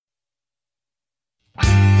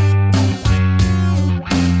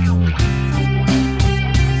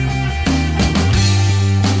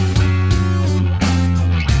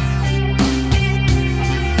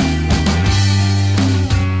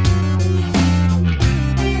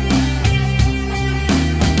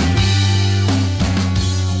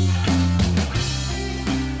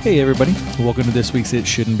Hey, everybody. Welcome to this week's It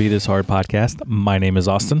Shouldn't Be This Hard podcast. My name is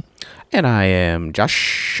Austin. And I am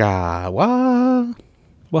Joshua.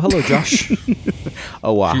 Well, hello, Josh.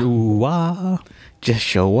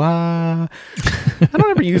 Joshua. I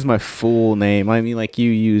don't ever use my full name. I mean, like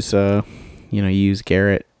you use, you use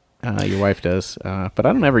Garrett. Your wife does. But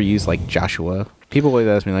I don't ever use like Joshua. People always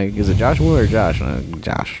ask me like, is it Joshua or Josh? And I'm like,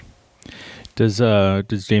 Josh. Does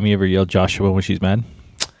Jamie ever yell Joshua when she's mad?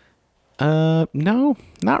 No,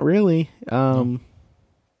 not really.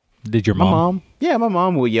 Did your mom? Yeah, my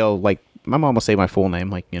mom will yell, like, my mom will say my full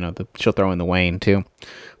name, like, she'll throw in the Wayne too.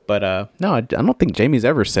 But, no, I don't think Jamie's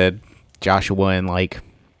ever said Joshua, and like,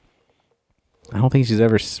 I don't think she's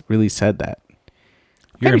ever really said that.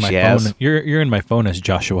 You're in my phone. You're in my phone as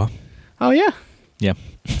Joshua. Oh, yeah? Yeah.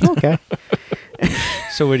 Okay.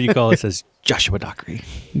 So what do you call us as Joshua Dockery?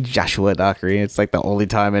 Joshua Dockery. It's like the only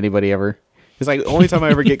time anybody ever... It's like the only time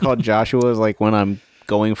I ever get called Joshua is like when I'm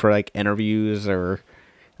going for like interviews or,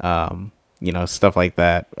 stuff like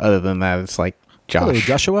that. Other than that, it's like Josh. Hello,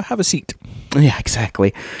 Joshua. Have a seat. Yeah,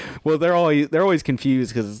 exactly. Well, they're always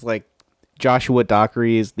confused because it's like Joshua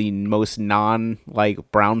Dockery is the most brown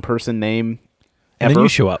person name ever. And then you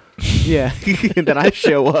show up. Yeah, and then I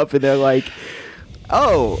show up and they're like,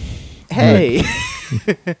 "Oh, hey."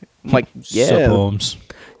 I'm like, yeah. Sup, Holmes?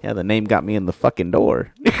 Yeah, the name got me in the fucking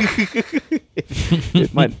door.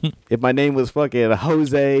 if my name was fucking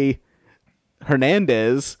Jose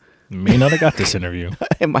Hernandez, may not have got this interview.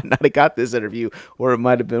 I might not have got this interview, or it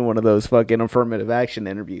might have been one of those fucking affirmative action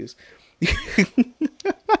interviews.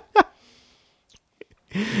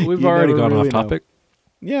 We've already gone off topic.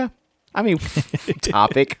 Yeah. I mean,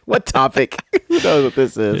 topic? What topic? Who knows what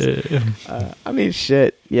this is? I mean,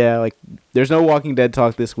 shit. Yeah, like, there's no Walking Dead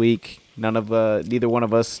talk this week. Neither one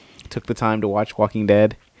of us took the time to watch Walking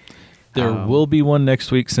Dead. There will be one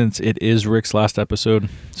next week since it is Rick's last episode.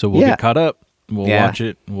 So we'll get caught up. We'll watch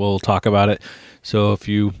it. We'll talk about it. So if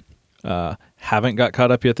you haven't got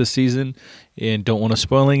caught up yet this season and don't want to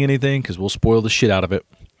spoiling anything, because we'll spoil the shit out of it,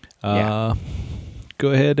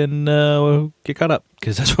 go ahead and get caught up,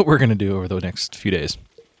 because that's what we're going to do over the next few days.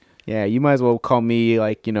 Yeah, you might as well call me,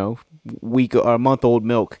 like, week or month-old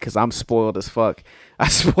milk, because I'm spoiled as fuck. I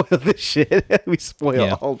spoil this shit. We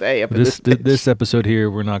spoil all day. This episode here,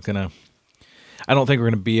 we're not going to... I don't think we're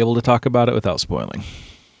going to be able to talk about it without spoiling.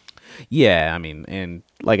 Yeah, I mean, and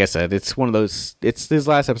like I said, it's one of those... It's this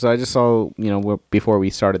last episode. I just saw, before we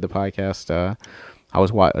started the podcast, I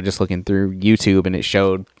was just looking through YouTube, and it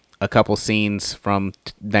showed a couple scenes from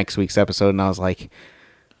next week's episode, and I was like...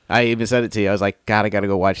 I even said it to you. I was like, God, I got to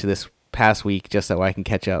go watch this past week just so I can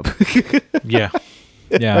catch up. Yeah.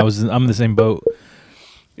 I'm in the same boat.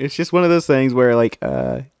 It's just one of those things where, like,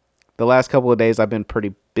 the last couple of days I've been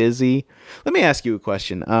pretty busy. Let me ask you a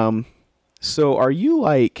question. So are you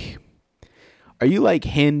like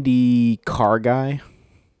handy car guy?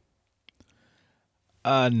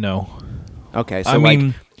 No. Okay. So I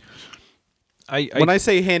mean, when I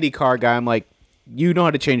say handy car guy, I'm like, you know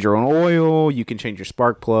how to change your own oil. You can change your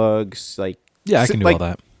spark plugs. Like, yeah, I can do all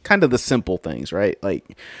that. Kind of the simple things, right?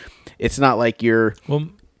 Like, it's not like you're... Well,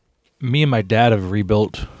 me and my dad have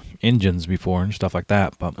rebuilt engines before and stuff like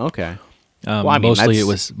that. But okay. Mostly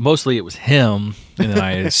it was him, and then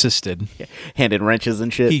I assisted. Handed wrenches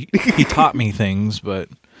and shit. He taught me things, but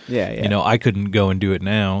yeah. I couldn't go and do it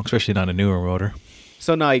now, especially not a newer motor.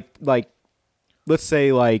 So now, like, let's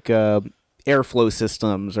say like airflow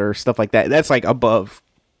systems or stuff like that. That's like above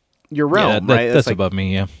your realm, right? That's like, above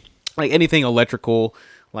me. Yeah. Like anything electrical,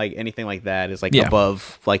 like anything like that is like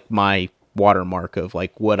above like my watermark of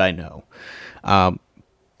like what I know.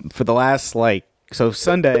 For the last so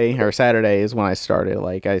Sunday or Saturday is when I started.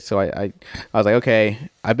 Like I was like, okay,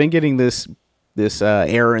 I've been getting this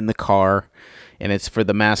error in the car, and it's for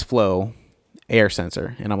the mass flow air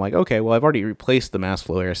sensor. And I'm like, okay, well, I've already replaced the mass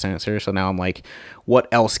flow air sensor, so now I'm like, what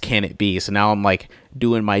else can it be? So now I'm like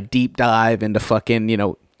doing my deep dive into fucking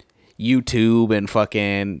YouTube and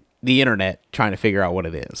fucking the internet, trying to figure out what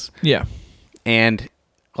it is. Yeah. And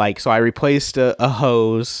like, so I replaced a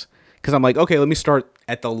hose, because I'm like, okay, let me start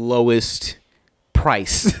at the lowest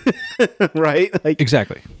price. Right? Like,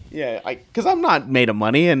 exactly. Yeah, because I'm not made of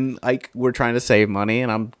money, and like we're trying to save money,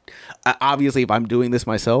 and I'm obviously, if I'm doing this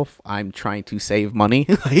myself, I'm trying to save money.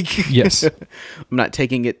 Like, yes, I'm not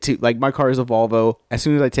taking it to, like, my car is a Volvo. As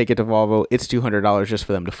soon as I take it to Volvo, it's $200 just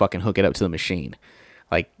for them to fucking hook it up to the machine.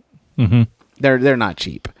 Like, they're not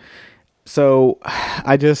cheap. So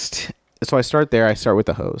I start there. I start with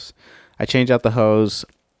the hose. I change out the hose.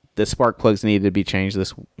 The spark plugs needed to be changed.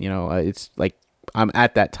 It's like I'm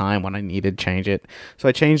at that time when I needed to change it. So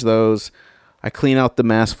I change those. I clean out the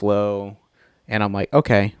mass flow, and I'm like,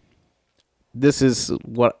 okay, this is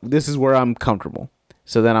where I'm comfortable.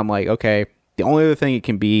 So then I'm like, okay, the only other thing it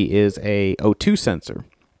can be is a O2 sensor.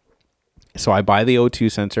 So I buy the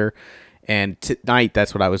O2 sensor, and tonight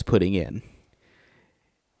that's what I was putting in.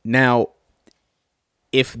 Now,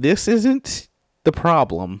 if this isn't the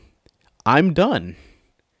problem, I'm done.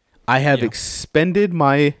 I have expended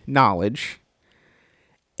my knowledge,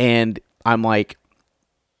 and I'm like,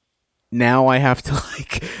 now I have to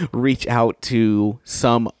like reach out to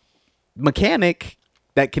some mechanic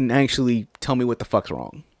that can actually tell me what the fuck's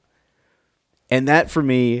wrong. And that for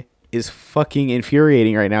me is fucking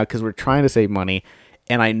infuriating right now because we're trying to save money,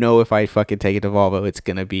 and I know if I fucking take it to Volvo, it's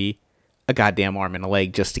gonna be a goddamn arm and a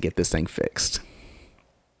leg just to get this thing fixed.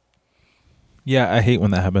 Yeah, I hate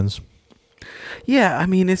when that happens. Yeah, I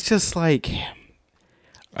mean, it's just like...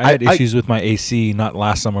 I had issues with my AC, not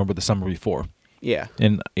last summer, but the summer before. Yeah.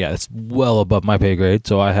 And yeah, it's well above my pay grade,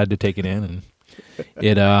 so I had to take it in, and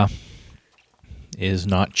it is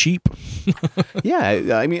not cheap.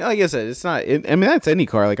 Yeah, I mean, like I said, it's not... I mean, that's any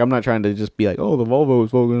car. Like, I'm not trying to just be like, oh, the Volvo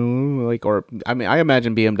is fucking... Like, or, I mean, I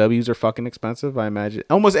imagine BMWs are fucking expensive. I imagine...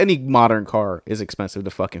 Almost any modern car is expensive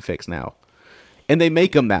to fucking fix now. And they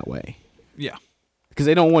make them that way. Yeah. Because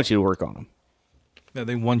they don't want you to work on them. Yeah,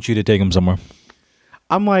 they want you to take them somewhere.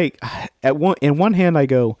 I'm like, in one hand, I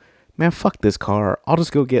go, man, fuck this car. I'll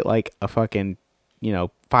just go get like a fucking,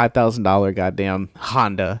 $5,000 goddamn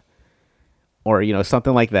Honda, or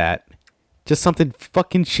something like that. Just something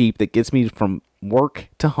fucking cheap that gets me from work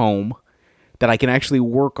to home that I can actually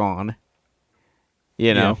work on.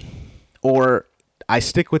 Yeah. Or I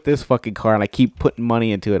stick with this fucking car and I keep putting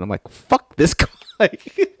money into it. I'm like, fuck this car.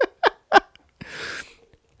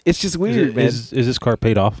 It's just weird, man. Is this car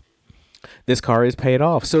paid off? This car is paid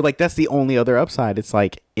off. So, like, that's the only other upside. It's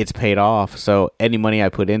like, it's paid off. So, any money I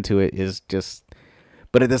put into it is just...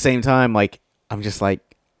 But at the same time, like, I'm just like,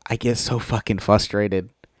 I get so fucking frustrated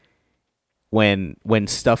when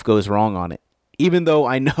stuff goes wrong on it. Even though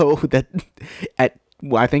I know that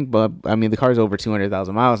the car's over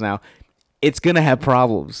 200,000 miles now. It's going to have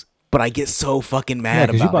problems. But I get so fucking mad about it.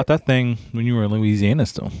 Yeah, because you bought that thing when you were in Louisiana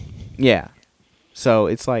still. Yeah. So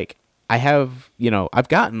it's like, I have, I've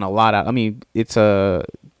gotten a lot out. I mean, it's a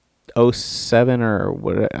 07 or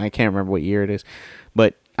what, I can't remember what year it is.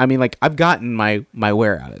 But I mean, like, I've gotten my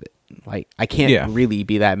wear out of it. Like, I can't really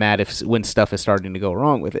be that mad when stuff is starting to go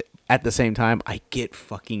wrong with it. At the same time, I get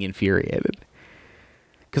fucking infuriated.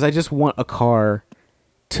 Because I just want a car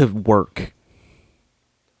to work.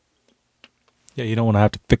 Yeah, you don't want to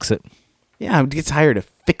have to fix it. Yeah, I'm get tired of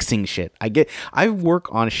fixing shit. I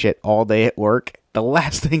work on shit all day at work. The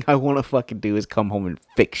last thing I want to fucking do is come home and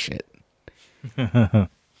fix shit.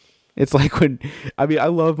 It's like I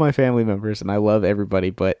love my family members and I love everybody,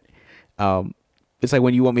 but it's like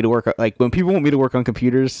when you want me to work, like when people want me to work on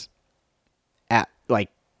computers at like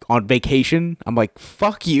on vacation, I'm like,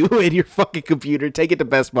 fuck you and your fucking computer. Take it to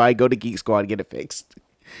Best Buy, go to Geek Squad, and get it fixed.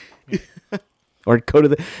 Or go to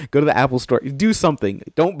the Apple store. Do something.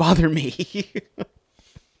 Don't bother me.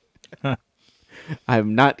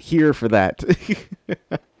 I'm not here for that.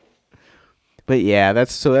 But yeah,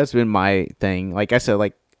 that's been my thing. Like I said,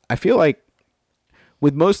 like I feel like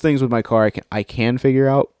with most things with my car, I can figure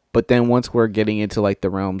out. But then once we're getting into like the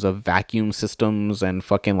realms of vacuum systems and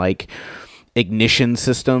fucking like ignition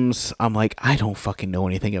systems, I'm like, I don't fucking know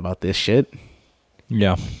anything about this shit.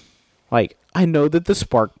 Yeah. Like, I know that the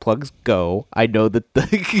spark plugs go. I know that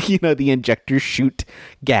the the injectors shoot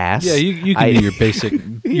gas. Yeah, you can do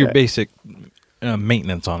your basic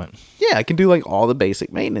maintenance on it. Yeah, I can do like all the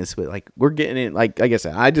basic maintenance, but like we're getting in like I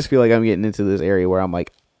said, I just feel like I'm getting into this area where I'm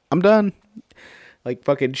like, I'm done. Like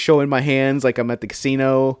fucking showing my hands like I'm at the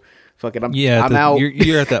casino. Fucking I'm out.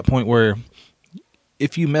 You're at that point where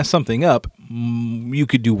if you mess something up, you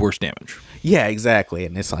could do worse damage. Yeah, exactly.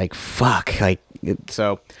 And it's like fuck.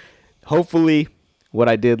 So hopefully what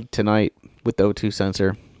I did tonight with the O2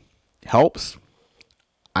 sensor helps.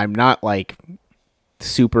 I'm not like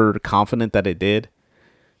super confident that it did,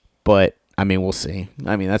 but I mean, we'll see.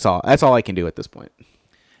 I mean, that's all I can do at this point.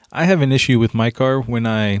 I have an issue with my car when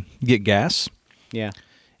I get gas. Yeah.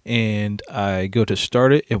 And I go to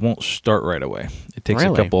start it, it won't start right away. It takes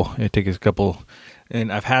a couple,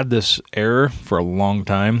 and I've had this error for a long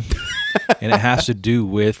time, and it has to do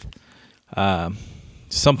with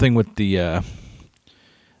something with the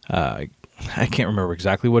I can't remember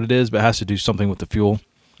exactly what it is, but it has to do something with the fuel.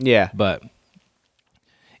 Yeah. But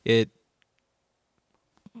it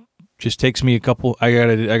just takes me I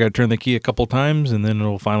gotta turn the key a couple times, and then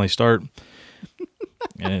it'll finally start.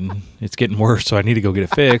 And it's getting worse, so I need to go get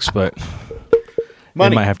it fixed, but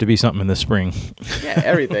Money. It might have to be something in the spring. Yeah,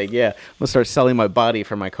 everything, yeah. I'm going to start selling my body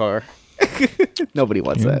for my car. Nobody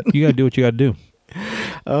wants that. You gotta do what you gotta do.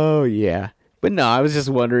 Oh yeah, but no, I was just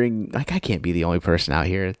wondering. Like, I can't be the only person out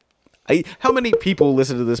here. How many people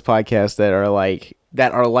listen to this podcast that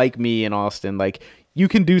are like me in Austin? Like, you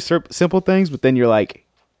can do simple things, but then you're like,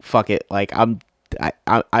 fuck it. Like,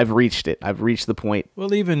 I've reached it. I've reached the point.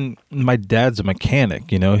 Well, even my dad's a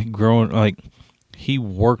mechanic. He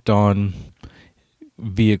worked on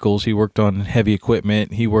vehicles. He worked on heavy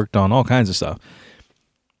equipment. He worked on all kinds of stuff.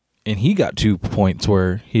 And he got to points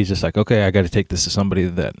where he's just like, okay, I got to take this to somebody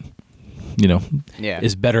that,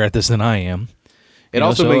 is better at this than I am.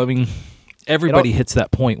 Everybody hits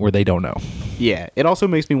that point where they don't know. Yeah. It also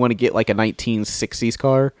makes me want to get like a 1960s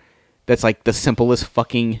car that's like the simplest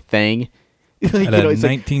fucking thing. Like, a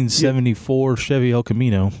 1974 Chevy El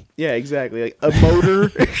Camino. Yeah, exactly. Like a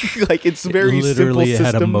motor. Like, it's very simple system.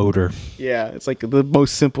 Had a motor. Yeah, it's like the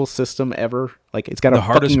most simple system ever. Like, it's got the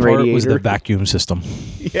hardest fucking part radiator. Was the vacuum system.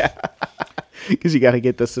 Yeah. Because you got to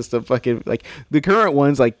get the system fucking, like, the current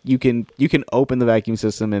ones, like, you can open the vacuum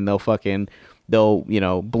system and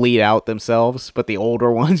they'll bleed out themselves, but the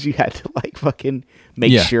older ones you had to like fucking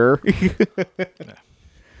make sure.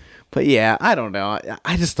 But yeah, I don't know.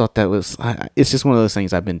 I just thought that was it's just one of those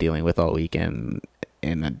things I've been dealing with all weekend,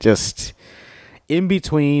 and just in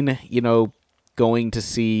between, going to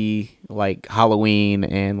see like Halloween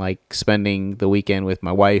and like spending the weekend with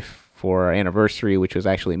my wife for our anniversary, which was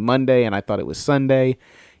actually Monday, and I thought it was Sunday.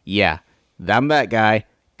 Yeah, I'm that guy.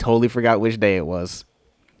 Totally forgot which day it was.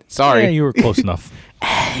 Sorry. Yeah, you were close enough.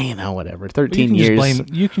 Whatever. 13 years.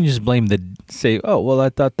 You can just blame I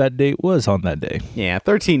thought that date was on that day. Yeah,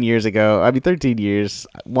 13 years ago. 13 years.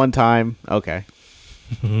 One time. Okay.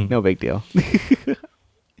 No big deal.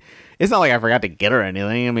 It's not like I forgot to get her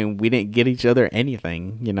anything. I mean, we didn't get each other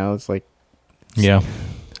anything. It's like... Yeah.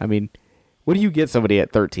 I mean, what do you get somebody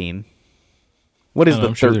at 13? What is the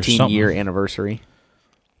 13-year anniversary?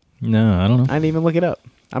 No, I don't know. I didn't even look it up.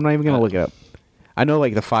 I'm not even going to look it up. I know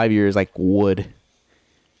like the 5 years like wood.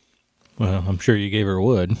 Well, I'm sure you gave her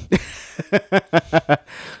wood.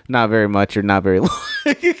 Not very much or not very long.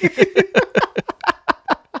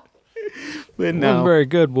 But no. It wasn't very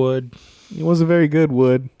good wood. It wasn't very good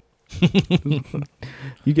wood.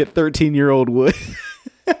 You get 13-year-old wood.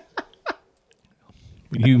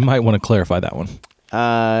 You might want to clarify that one.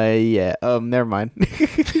 Yeah. Never mind.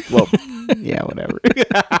 Well, yeah, whatever.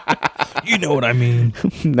 You know what I mean.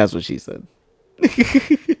 That's what she said.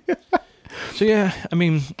 So yeah, I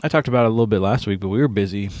mean, I talked about it a little bit last week, but we were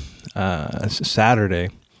busy. Saturday,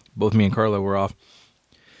 both me and Carla were off,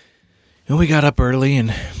 and we got up early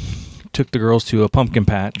and took the girls to a pumpkin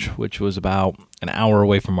patch, which was about an hour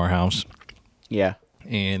away from our house. Yeah,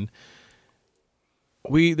 and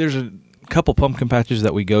there's a couple pumpkin patches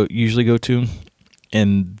that we usually go to,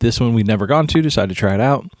 and this one we'd never gone to. Decided to try it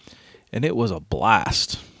out, and it was a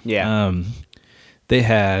blast. Yeah, they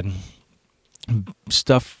had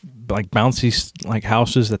stuff like bouncy like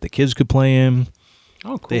houses that the kids could play in.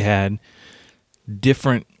 Oh, cool. They had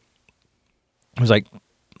different, it was like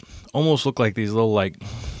almost looked like these little, like,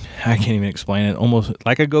 I can't even explain it, almost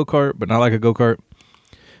like a go-kart but not like a go-kart.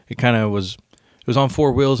 It kind of was, it was on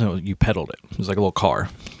four wheels and you pedaled it. It was like a little car.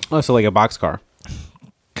 Oh, so like a box car.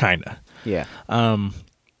 Kind of. Yeah.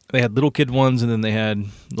 They had little kid ones, and then they had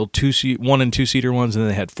little 1 and 2 seater ones, and then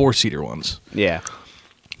they had 4-seater ones. Yeah.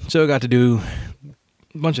 So I got to do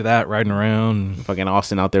a bunch of that, riding around. Fucking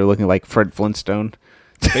Austin out there looking like Fred Flintstone.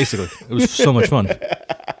 Basically. It was so much fun. And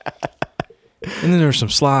then there were some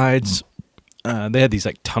slides. They had these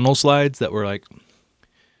like tunnel slides that were like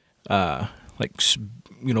the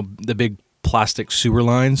big plastic sewer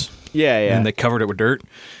lines. Yeah, yeah. And they covered it with dirt.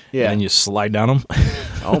 Yeah. And then you slide down them.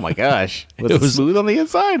 Oh my gosh. Was it smooth on the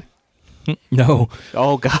inside? No.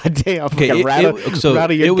 Oh god damn! Okay, rattle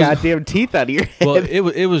your goddamn teeth out of your head. Well,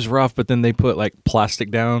 it was rough, but then they put like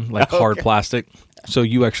plastic down, like hard plastic, so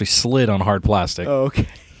you actually slid on hard plastic. Oh, okay.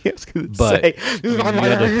 I was gonna say.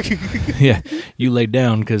 You laid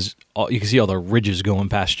down because you can see all the ridges going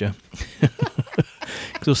past you.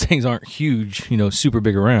 Those things aren't huge, super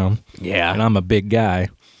big around. Yeah, and I'm a big guy.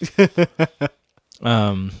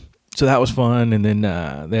 So that was fun, and then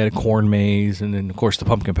they had a corn maze, and then, of course, the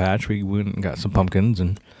pumpkin patch. We went and got some pumpkins,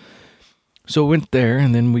 and so we went there,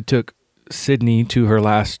 and then we took Sydney to her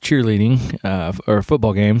last cheerleading or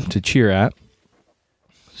football game to cheer at.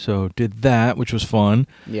 So did that, which was fun.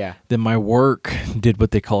 Yeah. Then my work did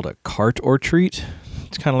what they called a cart or treat.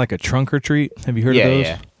 It's kind of like a trunk or treat. Have you heard of those?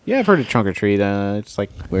 Yeah, I've heard of trunk or treat. It's like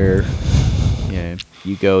where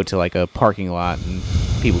you go to like a parking lot and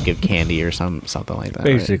people give candy or something like that.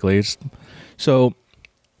 Basically, right? So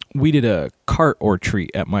we did a cart or treat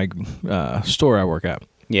at my store I work at.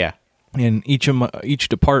 Yeah. and each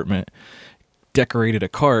department decorated a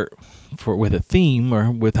cart with a theme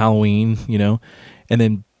or with Halloween, and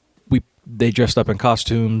then they dressed up in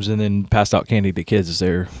costumes and then passed out candy to kids as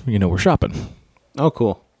they're were shopping. Oh,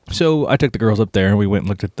 cool. So I took the girls up there and we went and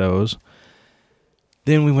looked at those.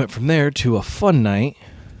 Then we went from there to a fun night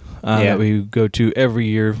that we go to every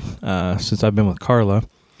year since I've been with Carla,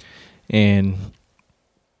 and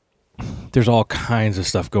there's all kinds of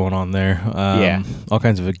stuff going on there. All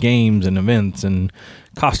kinds of games and events and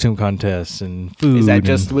costume contests and food.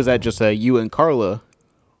 Was that just a you and Carla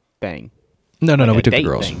thing? No, we took the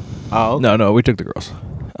girls. Thing. Oh, okay. No, we took the girls.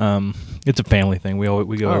 It's a family thing. We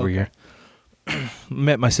go every year.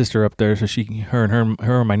 Met my sister up there, so her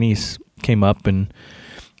and my niece came up, and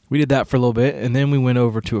we did that for a little bit, and then we went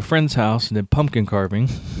over to a friend's house and did pumpkin carving.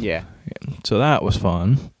 Yeah. So that was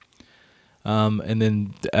fun. And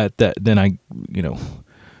then then I,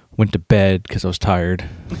 went to bed because I was tired.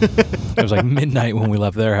 It was like midnight when we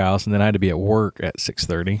left their house, and then I had to be at work at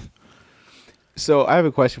 6:30. So I have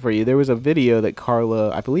a question for you. There was a video that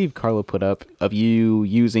I believe Carla put up of you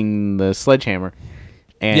using the sledgehammer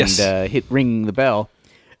and ringing the bell.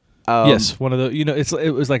 Yes, one of the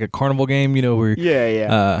it was like a carnival game, where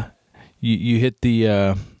you hit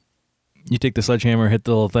the you take the sledgehammer, hit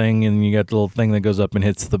the little thing, and you got the little thing that goes up and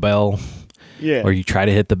hits the bell. Yeah. Or you try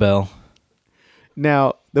to hit the bell.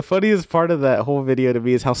 Now, the funniest part of that whole video to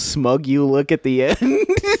me is how smug you look at the end.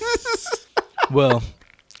 Well,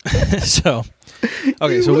 so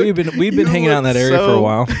we've been hanging out in that area for a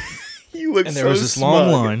while. You look, and there was this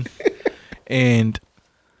long line, and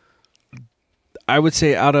I would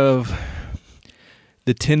say out of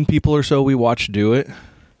the 10 people or so we watched do it,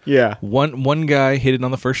 one guy hit it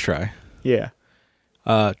on the first try. Yeah.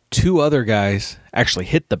 2 other guys actually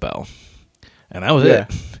hit the bell, and that was it.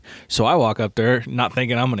 So I walk up there not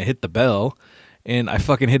thinking I'm gonna hit the bell, and I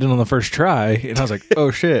fucking hit it on the first try, and I was like,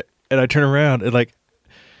 oh shit. And I turn around and like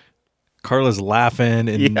Carla's laughing,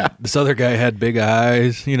 and this other guy had big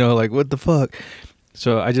eyes, like what the fuck.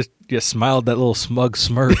 So I just smiled that little smug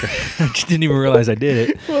smirk. I just didn't even realize I did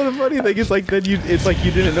it. Well, the funny thing is like then it's like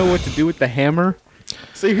you didn't know what to do with the hammer.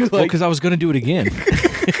 So you're like, because I was going to do it again.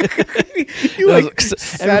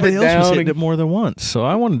 Everybody else was hitting it more than once, so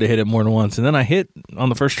I wanted to hit it more than once, and then I hit on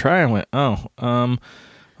the first try and went, well,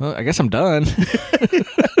 I guess I'm done.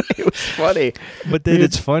 It was funny, but then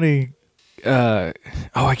it's funny. I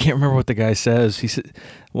can't remember what the guy says. He said,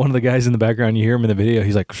 one of the guys in the background, you hear him in the video.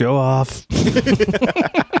 He's like, "Show off."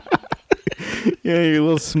 Yeah, your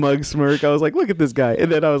little smug smirk. I was like, look at this guy.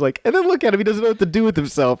 And then I was like, and then look at him. He doesn't know what to do with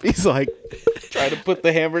himself. He's like, trying to put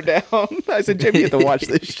the hammer down. I said, Jimmy, you have to watch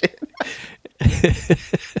this shit.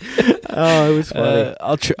 Oh, it was funny.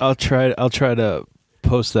 I'll try to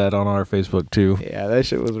post that on our Facebook too. Yeah, that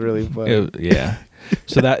shit was really funny.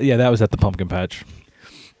 So that was at the pumpkin patch.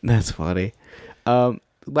 That's funny.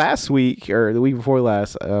 Last week or the week before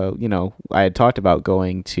last, I had talked about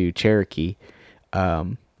going to Cherokee.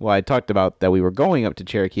 Well, I talked about that we were going up to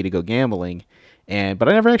Cherokee to go gambling, but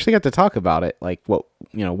I never actually got to talk about it, like what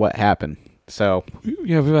happened. So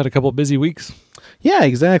yeah, we've had a couple of busy weeks. Yeah,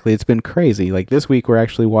 exactly. It's been crazy. Like this week, we're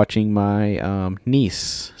actually watching my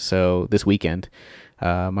niece. So this weekend,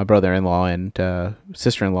 my brother-in-law and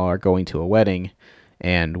sister-in-law are going to a wedding,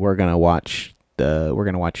 and we're gonna watch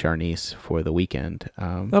our niece for the weekend.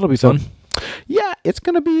 That'll be fun. Yeah, it's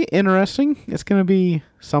gonna be interesting. It's gonna be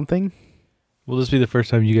something. Will this be the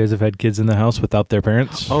first time you guys have had kids in the house without their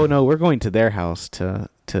parents? Oh no, we're going to their house to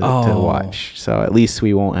watch. So at least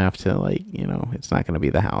we won't have to it's not going to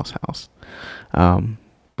be the house.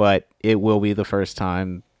 But it will be the first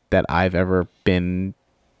time that I've ever been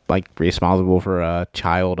like responsible for a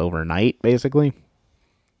child overnight, basically.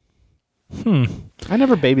 I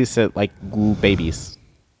never babysit like babies.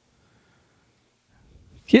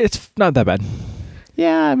 Yeah, it's not that bad.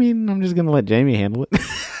 Yeah, I mean, I'm just going to let Jamie handle it.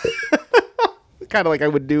 Kind of like I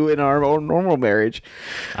would do in our own normal marriage.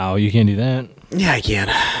 Oh, you can't do that. Yeah, I can.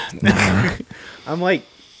 I'm like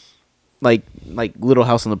Little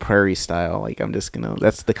House on the Prairie style. Like I'm just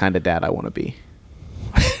that's the kind of dad I want to be.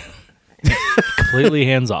 Completely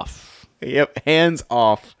hands off. Yep, hands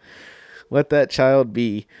off. Let that child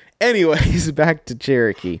be. Anyways, back to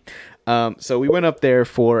Cherokee. So we went up there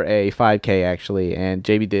for a 5K actually, and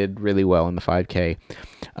JB did really well in the 5K.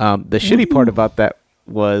 The shitty part about that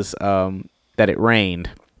was that it rained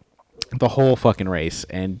the whole fucking race,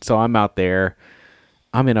 and so I'm out there.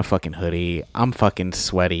 I'm in a fucking hoodie. I'm fucking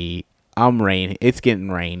sweaty. It's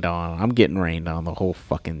getting rained on. I'm getting rained on the whole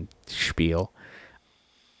fucking spiel.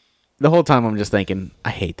 The whole time I'm just thinking,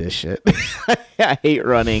 I hate this shit. I hate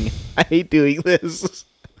running. I hate doing this.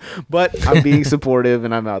 But I'm being supportive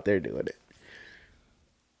and I'm out there doing it.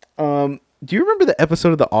 Do you remember the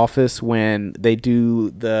episode of The Office when they do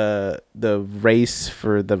the race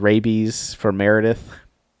for the rabies for Meredith?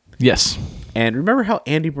 Yes. And remember how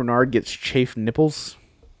Andy Bernard gets chafed nipples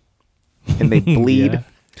and they bleed?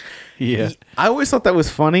 Yeah. I always thought that was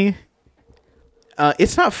funny.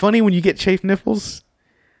 It's not funny when you get chafed nipples.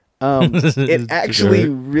 It actually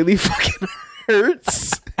really fucking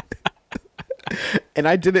hurts. And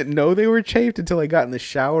I didn't know they were chafed until I got in the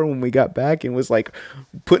shower when we got back and was like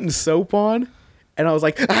putting soap on. And I was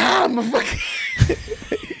like, my fucking...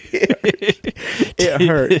 it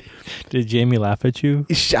hurt. Did Jamie laugh at you?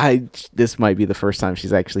 This might be the first time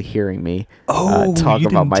she's actually hearing me talk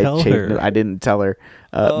about my chafed. I didn't tell her.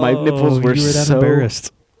 My nipples were so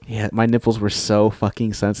embarrassed. Yeah, my nipples were so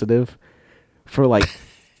fucking sensitive for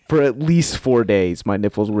at least 4 days. My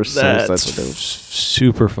nipples were so sensitive.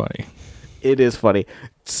 Super funny. It is funny.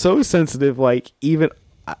 So sensitive, like even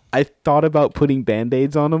I thought about putting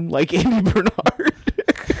Band-Aids on them like Andy Bernard.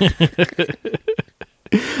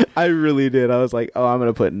 I really did. I was like, I'm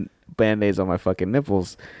going to put Band-Aids on my fucking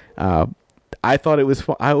nipples. I thought it was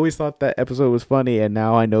I always thought that episode was funny, and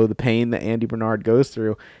now I know the pain that Andy Bernard goes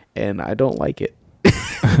through, and I don't like it.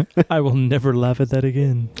 I will never laugh at that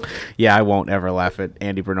again. Yeah, I won't ever laugh at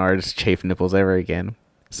Andy Bernard's chafed nipples ever again.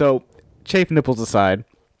 So, chafed nipples aside,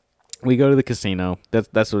 we go to the casino.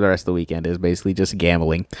 That's what the rest of the weekend is, basically just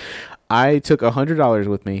gambling. I took $100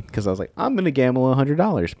 with me because I was like, I'm going to gamble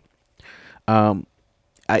 $100.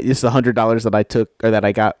 It's the $100 that I took or that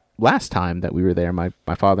I got last time that we were there. My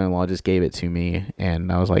father-in-law just gave it to me,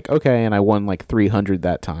 and I was like, okay, and I won like $300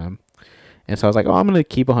 that time. And so I was like, I'm going to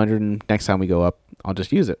keep 100, and next time we go up, I'll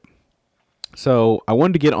just use it. So I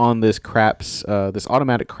wanted to get on this this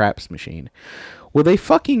automatic craps machine. Well, they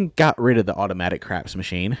fucking got rid of the automatic craps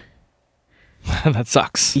machine. That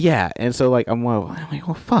sucks. Yeah, and so I'm like,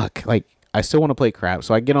 well, fuck. Like, I still want to play craps,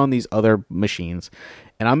 so I get on these other machines,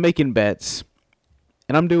 and I'm making bets,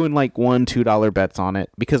 and I'm doing like $1, $2 bets on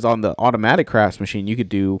it, because on the automatic craps machine, you could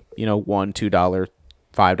do, $1, $2,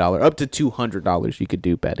 $5, up to $200 you could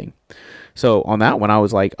do betting. So on that one, I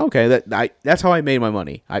was like, okay, that's how I made my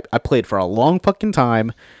money. I played for a long fucking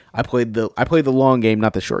time. I played the long game,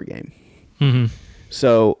 not the short game. Mm-hmm.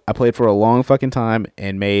 So I played for a long fucking time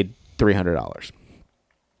and made $300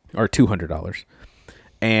 or $200.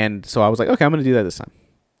 And so I was like, okay, I'm going to do that this time.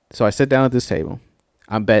 So I sit down at this table.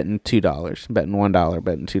 I'm betting $2, betting $1,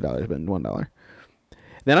 betting $2, betting $1.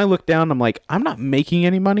 Then I look down and I'm like, I'm not making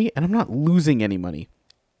any money and I'm not losing any money.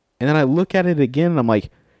 And then I look at it again and I'm like,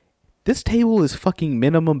 this table is fucking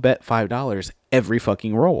minimum bet $5 every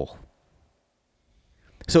fucking roll.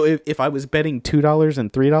 So if I was betting $2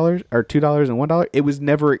 and $3 or $2 and $1, it was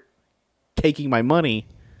never taking my money.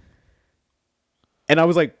 And I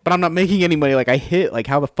was like, but I'm not making any money. Like, I hit. Like,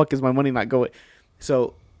 how the fuck is my money not going?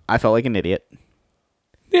 So I felt like an idiot.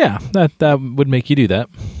 Yeah, that would make you do that.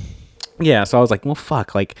 Yeah, so I was like, well,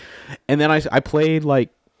 fuck. Like, and then I played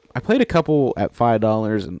a couple at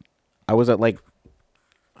 $5, and I was at like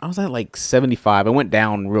 75. I went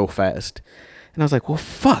down real fast, and I was like, well,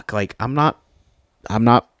 fuck. Like, I'm not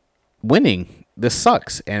winning. This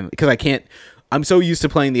sucks. And because I'm so used to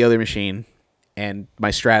playing the other machine, and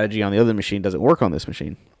my strategy on the other machine doesn't work on this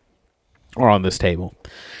machine or on this table.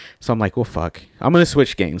 So I'm like, well, fuck. I'm going to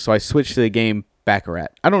switch games. So I switched to the game Baccarat.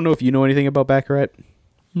 I don't know if you know anything about Baccarat.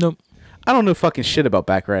 Nope. I don't know fucking shit about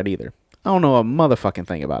Baccarat either. I don't know a motherfucking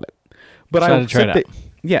thing about it. But I try it out.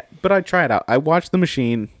 Yeah, but I try it out. I watch the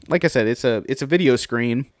machine. Like I said, it's a video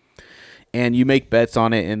screen, and you make bets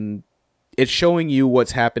on it, and it's showing you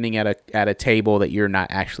what's happening at a table that you're not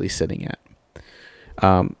actually sitting at.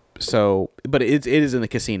 But it is in the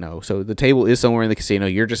casino. So the table is somewhere in the casino.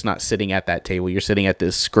 You're just not sitting at that table. You're sitting at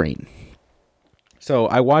this screen. So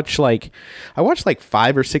I watched like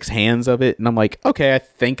 5 or 6 hands of it, and I'm like, okay, I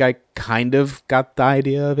think I kind of got the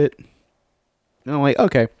idea of it. And I'm like,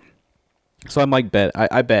 okay. So I'm like,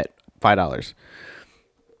 I bet $5.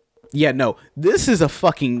 Yeah, no, this is a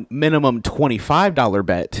fucking minimum $25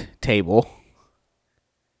 bet table.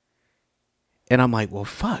 And I'm like, well,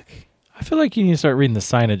 fuck. I feel like you need to start reading the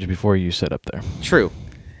signage before you sit up there. True.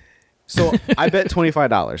 So I bet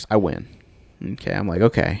 $25. I win. Okay, I'm like,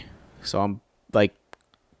 okay. So I'm like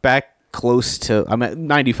back close to, I'm at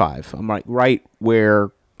 95. I'm like right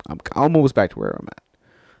where, I'm almost back to where I'm at.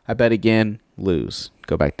 I bet again, lose,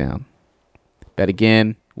 go back down. Bet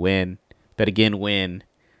again, win. Bet again, win.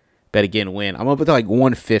 Bet again, win. I'm up to like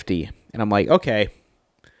 150. And I'm like, okay,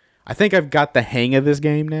 I think I've got the hang of this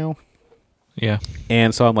game now. Yeah.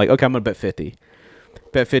 And so I'm like, okay, I'm going to bet 50.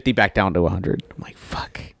 Bet 50 back down to 100. I'm like,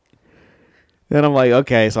 fuck. And I'm like,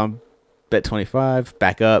 okay, so I'm bet 25,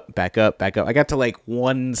 back up. I got to like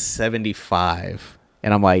 175,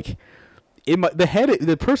 and I'm like,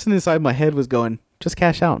 the person inside my head was going, just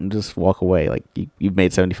cash out and just walk away. Like you've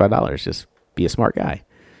made $75. Just be a smart guy.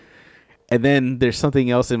 And then there's something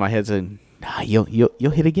else in my head saying, nah, you'll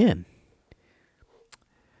hit again.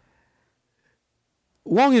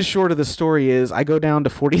 Long and short of the story is I go down to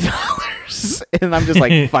 $40 and I'm just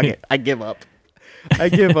like, fuck it. I give up. I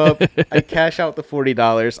cash out the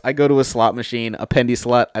 $40. I go to a slot machine, a penny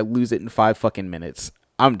slot. I lose it in 5 fucking minutes.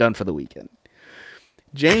 I'm done for the weekend.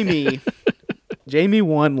 Jamie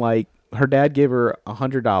won, like, her dad gave her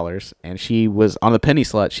 $100 and she was on the penny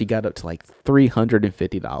slot. She got up to like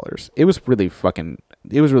 $350. It was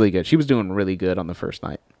really good. She was doing really good on the first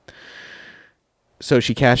night. So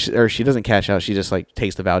she doesn't cash out. She just like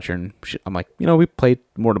takes the voucher and I'm like, we played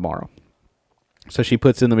more tomorrow. So she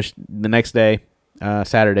puts in the next day,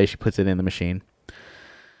 Saturday, she puts it in the machine.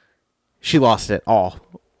 She lost it all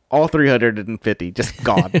 350, just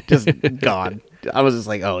gone, just gone. I was just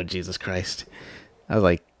like, oh, Jesus Christ. I was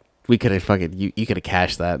like, we could have fucking, you could have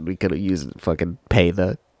cashed that. We could have used it to fucking pay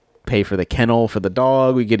for the kennel for the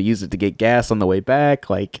dog. We could have used it to get gas on the way back.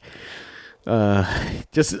 Like,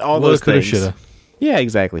 just all those things. Shoulda. Yeah,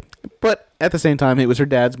 exactly. But at the same time, it was her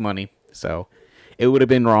dad's money, so it would have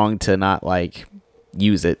been wrong to not like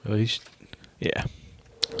use it. Yeah.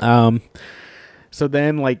 So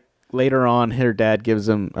then, like later on, her dad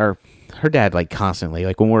like constantly,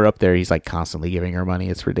 like when we're up there, he's like constantly giving her money.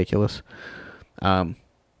 It's ridiculous.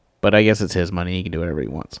 But I guess it's his money. He can do whatever he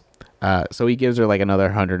wants. So he gives her like another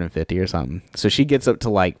 150 or something. So she gets up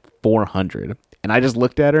to like 400, and I just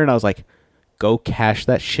looked at her and I was like, "Go cash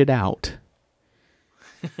that shit out."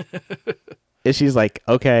 And she's like,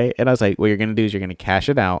 okay. And I was like, what you're going to do is you're going to cash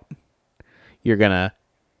it out. You're going to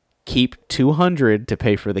keep 200 to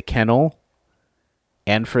pay for the kennel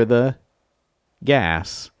and for the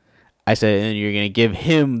gas. I said, and you're going to give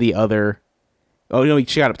him the other. Oh, no,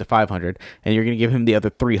 she got up to 500. And you're going to give him the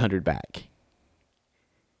other 300 back.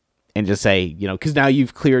 And just say, because now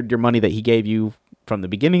you've cleared your money that he gave you from the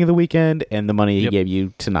beginning of the weekend and the money he gave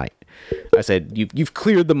you tonight. I said, you've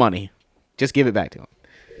cleared the money. Just give it back to him.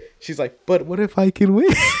 She's like, but what if I can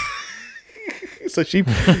win? So she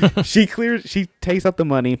takes out the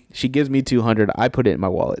money. She gives me 200. I put it in my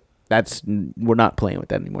wallet. We're not playing with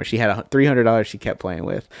that anymore. She had $300 she kept playing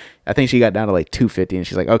with. I think she got down to like 250 and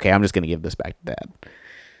she's like, okay, I'm just going to give this back to Dad.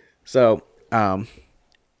 So,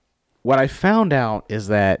 what I found out is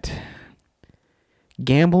that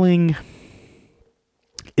gambling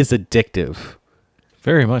is addictive.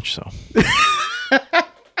 Very much so.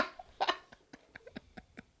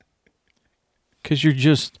 Because you're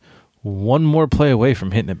just one more play away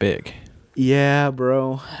from hitting it big. Yeah,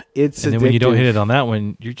 bro. It's and then addictive. When you don't hit it on that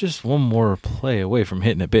one, you're just one more play away from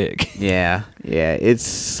hitting it big. Yeah. It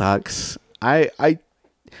sucks. If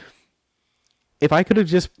I could have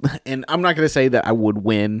just, and I'm not going to say that I would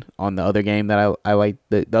win on the other game that I like,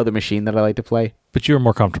 the other machine that I like to play. But you were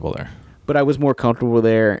more comfortable there. But I was more comfortable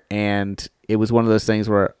there, and it was one of those things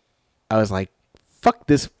where I was like, fuck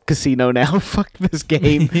this casino now. Fuck this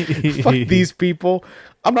game. Fuck these people.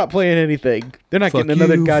 I'm not playing anything. They're not getting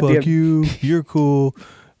another goddamn. Fuck you. You're cool.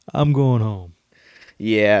 I'm going home.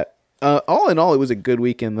 Yeah. All in all, it was a good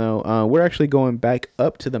weekend, though. We're actually going back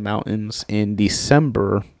up to the mountains in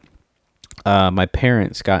December. My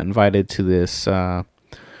parents got invited to this. My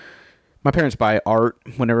parents buy art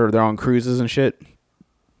whenever they're on cruises and shit.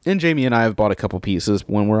 And Jamie and I have bought a couple pieces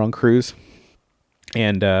when we're on cruise.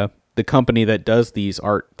 And the company that does these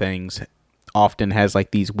art things often has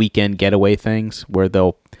like these weekend getaway things where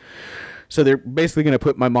they're basically going to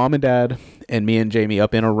put my mom and dad and me and Jamie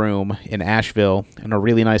up in a room in Asheville in a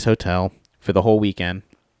really nice hotel for the whole weekend.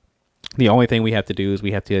 The only thing we have to do is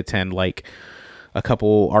we have to attend like a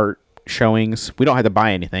couple art showings. We don't have to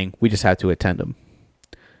buy anything. We just have to attend them.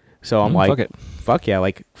 So I'm like, fuck yeah,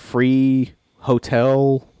 like free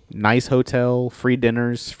hotel, nice hotel, free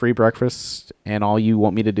dinners, free breakfast, and all you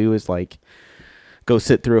want me to do is like go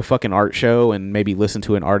sit through a fucking art show and maybe listen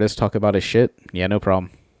to an artist talk about his shit. Yeah, no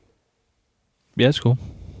problem. Yeah, it's cool.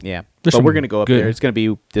 Yeah. But we're going to go up there. It's going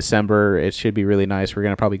to be December. It should be really nice. We're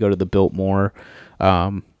going to probably go to the Biltmore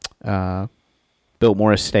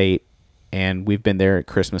Estate, and we've been there at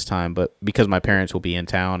Christmas time, but because my parents will be in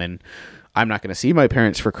town and I'm not going to see my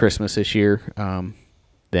parents for Christmas this year,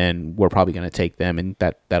 then we're probably going to take them, and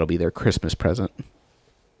that'll be their Christmas present.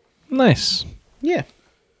 Nice. Yeah.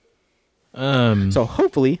 So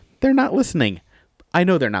hopefully they're not listening. I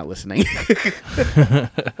know they're not listening.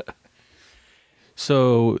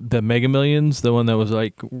 So the Mega Millions, the one that was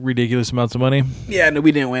like ridiculous amounts of money? Yeah, no,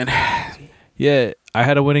 we didn't win. Yeah, I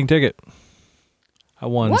had a winning ticket. I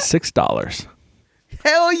won What? $6.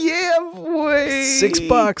 Hell yeah, boy!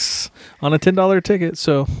 $6 on a $10 ticket.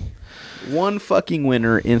 So one fucking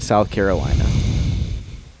winner in South Carolina.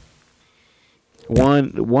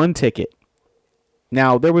 One ticket.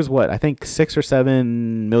 Now there was what I think $6 or $7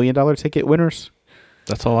 million ticket winners.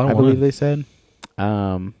 That's all I believe they said.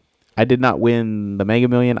 I did not win the Mega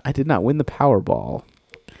Million. I did not win the Powerball.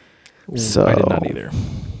 So I did not either.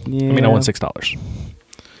 Yeah. I mean, I won $6.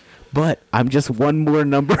 But I'm just one more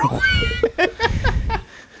number away.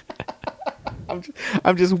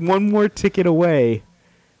 I'm just one more ticket away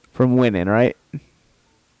from winning, right?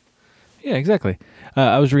 Yeah, exactly.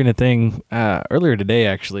 I was reading a thing earlier today,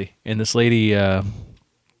 actually, and this lady,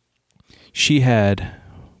 she had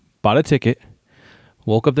bought a ticket,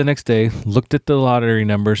 woke up the next day, looked at the lottery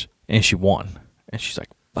numbers, and she won. And she's like,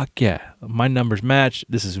 fuck yeah, my numbers match.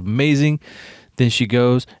 This is amazing. Then she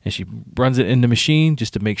goes and she runs it in the machine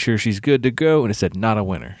just to make sure she's good to go, and it said not a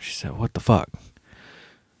winner. She said, what the fuck?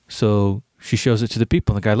 So she shows it to the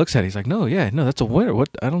people, and the guy looks at it. He's like, no, that's a winner. What?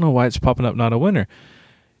 I don't know why it's popping up not a winner.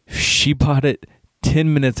 She bought it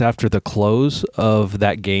 10 minutes after the close of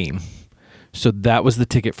that game. So that was the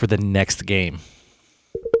ticket for the next game.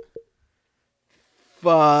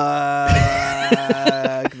 Fuck.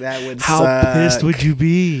 That would How suck. pissed would you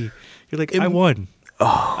be? You're like, I won.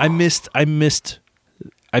 Oh. I missed by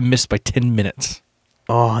 10 minutes.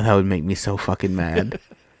 Oh, that would make me so fucking mad.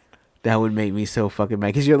 That would make me so fucking mad.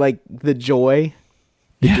 Because you're like, the joy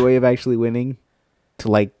of actually winning to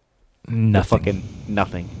like nothing. Fucking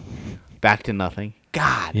nothing. Back to nothing.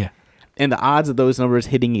 God. Yeah. And the odds of those numbers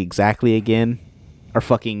hitting exactly again are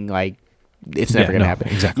fucking like, it's never gonna happen.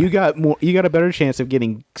 Exactly. You got a better chance of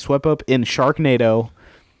getting swept up in Sharknado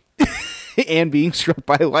and being struck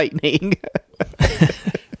by lightning.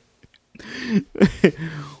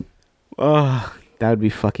 Oh, that would be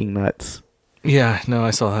fucking nuts. Yeah, no,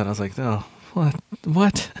 I saw that. I was like, no,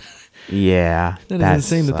 what? Yeah, that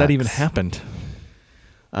is insane that even happened.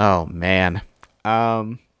 Oh man,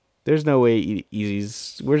 there's no way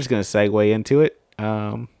Easy's. We're just gonna segue into it.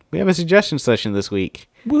 We have a suggestion session this week.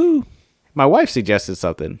 Woo! My wife suggested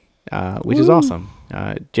something, which is awesome.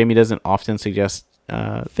 Jamie doesn't often suggest.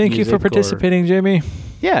 Thank you for participating, Jamie.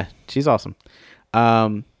 Yeah, she's awesome.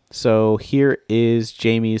 So here is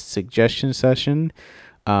Jamie's suggestion session.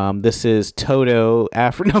 This is Toto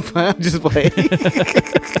Afro. No, I'm just playing.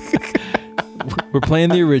 We're playing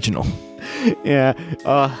the original. Yeah.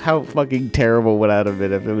 How fucking terrible would that have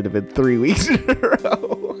been if it would have been 3 weeks in a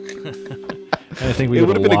row? I think we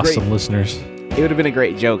would have lost some listeners. It would have been a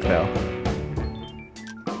great joke, though.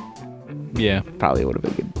 Yeah. Probably would have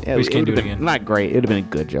been good. We just can't do it again. Not great. It would have been a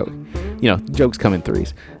good joke. You know, jokes come in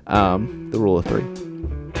threes. The rule of three.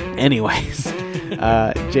 Anyways,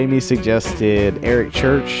 Jamie suggested Eric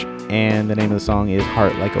Church, and the name of the song is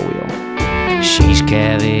Heart Like a Wheel. She's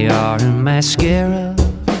caviar and mascara.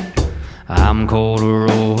 I'm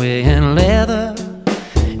corduroy and leather.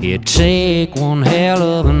 It take one hell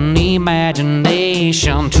of an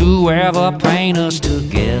imagination to ever paint us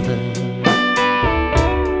together.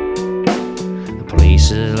 The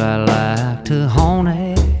places I like to haunt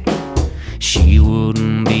at, she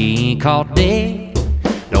wouldn't be caught dead.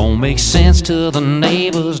 Don't make sense to the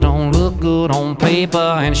neighbors, don't look good on paper,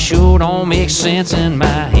 and sure don't make sense in my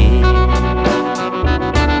head.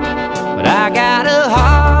 But I got a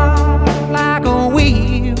heart like a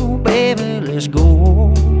wheel, baby, let's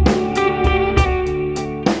go.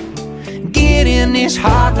 Get in this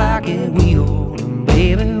heart like a wheel, and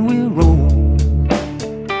baby, we'll roll.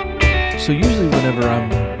 So usually whenever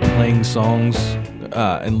I'm playing songs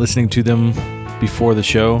and listening to them before the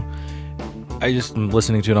show, I just am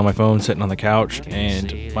listening to it on my phone, sitting on the couch,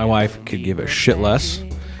 and my wife could give a shit less.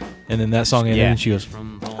 And then that song ended, and she goes,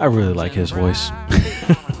 I really like his voice.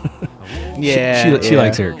 She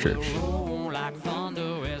likes Eric Church.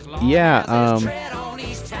 Yeah,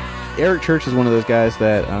 Eric Church is one of those guys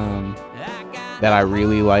that I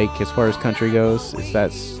really like as far as country goes. It's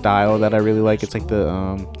that style that I really like. It's like the,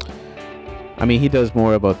 I mean, he does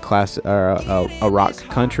more of a a rock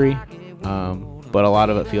country. But a lot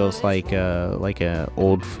of it feels like a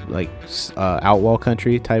old outlaw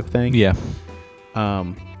country type thing. Yeah.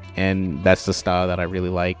 And that's the style that I really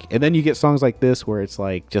like. And then you get songs like this where it's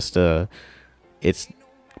like it's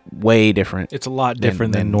way different. It's a lot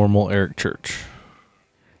different than normal Eric Church.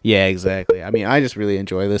 Yeah, exactly. I mean, I just really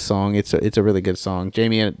enjoy this song. It's a really good song.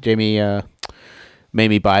 Jamie made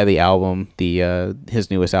me buy the album,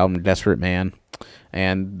 his newest album, Desperate Man.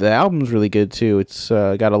 And the album's really good too. It's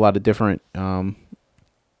got a lot of different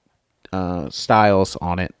styles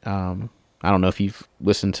on it. I don't know if you've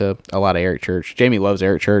listened to a lot of Eric Church. Jamie loves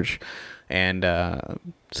Eric Church, and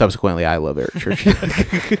subsequently, I love Eric Church.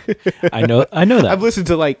 I know that. I've listened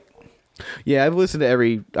to I've listened to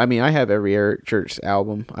every. I mean, I have every Eric Church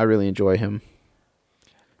album. I really enjoy him,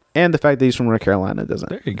 and the fact that he's from North Carolina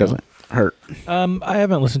doesn't hurt. I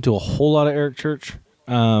haven't listened to a whole lot of Eric Church,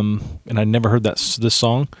 and I never heard this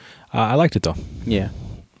song. I liked it though. Yeah,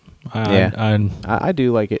 I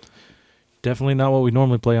do like it. Definitely not what we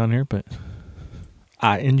normally play on here, but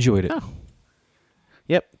I enjoyed it. Oh.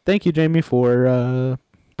 Yep. Thank you, Jamie, for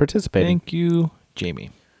participating. Thank you, Jamie.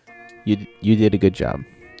 You did a good job.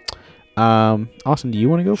 Austin, do you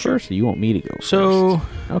want to go first, or do you want me to go first?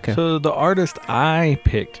 Okay. So the artist I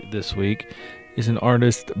picked this week is an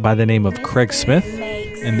artist by the name of Craig Smith,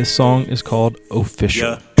 and this song is called Official.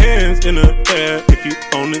 Yeah. Hands in the air if you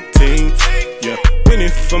own the team. Yeah. Winning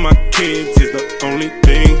for my kids is the only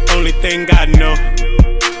thing I know.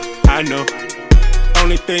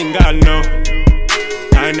 Only thing I know.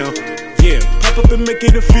 Yeah, pop up and make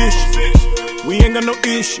it official. We ain't got no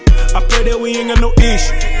issue. I pray that we ain't got no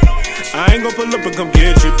issue. I ain't gon' pull up and come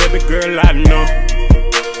get you, baby girl. I know.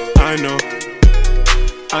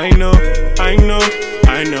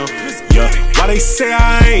 Yeah. Why they say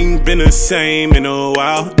I ain't been the same in a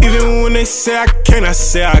while? Even when they say I can't, I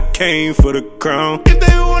say I came for the crown. If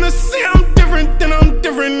they wanna say I'm different, then I'm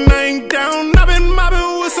different. I ain't down. I've been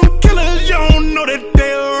mobbing with some killers, you don't know that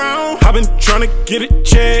they around. I've been trying to get it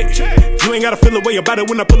checked. You ain't gotta feel the way about it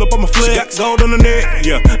when I pull up on my flex. She got gold on the neck,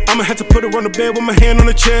 yeah. I'ma have to put her on the bed with my hand on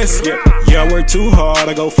the chest, yeah. I work too hard,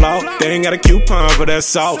 I go flout. They ain't got a coupon for that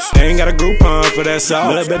sauce. They ain't got a Groupon for that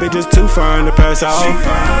sauce. Little baby just too fine to pass out. She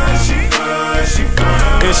fine.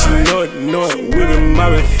 And she know it. We been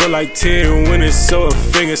mobbing for like 10 when it's so a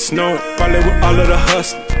finger snowing. Probably with all of the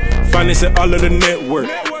hustlers, financing all of the network.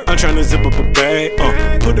 I'm trying to zip up a bag,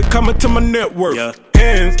 put a comma to my network. Yeah.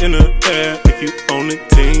 Hands in the air if you own the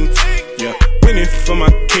team. Yeah. Winning for my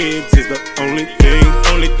kids is the only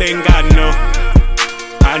thing I know.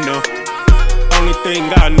 Only thing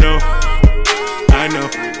I know.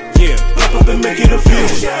 Yeah. Pop up and make it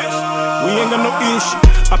official. We ain't got no issue.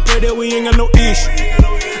 I pray that we ain't got no issue.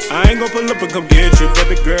 I ain't gon' pull up and come get you,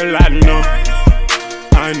 baby girl. I know.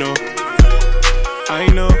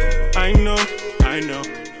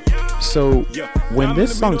 So, when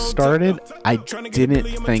this song started, I didn't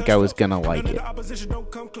think I was gonna like it.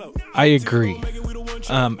 I agree.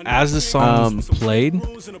 As the song played,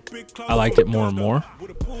 I liked it more and more.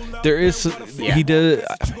 There is, he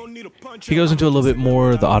goes into a little bit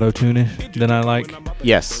more of the auto-tune than I like.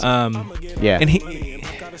 Yes. Yeah. And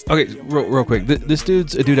okay, real quick. This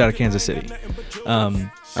dude's a dude out of Kansas City.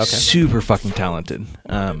 Super fucking talented.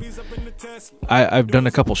 I've done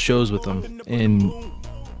a couple shows with him, and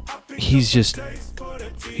he's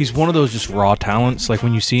one of those just raw talents. Like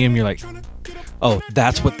when you see him, you're like, oh,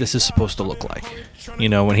 that's what this is supposed to look like. You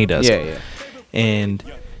know, when he does it. Yeah. And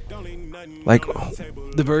like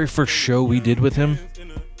the very first show we did with him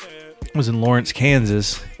was in Lawrence,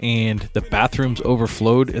 Kansas, and the bathrooms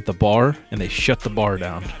overflowed at the bar, and they shut the bar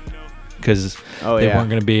down because they weren't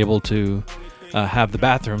going to be able to have the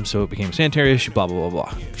bathroom, so it became a sanitary issue, blah, blah, blah,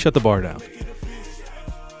 blah. Shut the bar down.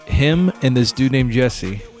 Him and this dude named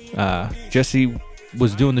Jesse, Jesse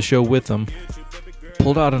was doing the show with him,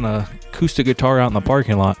 pulled out an acoustic guitar out in the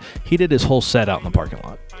parking lot. He did his whole set out in the parking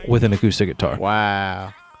lot with an acoustic guitar.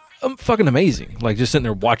 Wow. Fucking amazing. Like, just sitting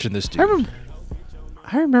there watching this dude.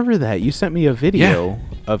 I remember that. You sent me a video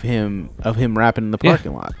of him rapping in the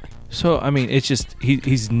parking lot. So, I mean, it's just,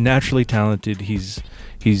 he's naturally talented. He's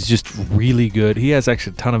just really good. He has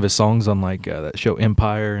actually a ton of his songs on, like, that show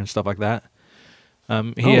Empire and stuff like that.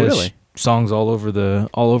 He has songs all over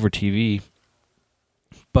TV.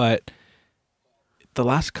 But the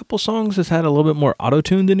last couple songs has had a little bit more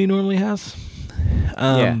auto-tune than he normally has.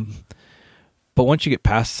 But once you get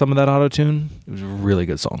past some of that auto-tune, it was a really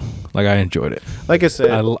good song. Like, I enjoyed it. Like I said,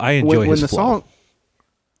 I enjoy his flow.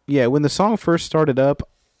 When the song first started up,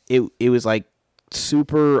 it was like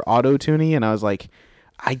super auto-tuney, and I was like,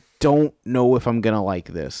 I don't know if I'm going to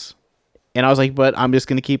like this. And I was like, but I'm just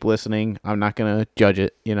going to keep listening. I'm not going to judge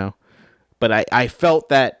it, you know. But I felt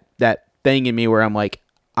that thing in me where I'm like,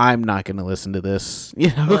 I'm not going to listen to this.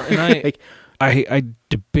 You know? And I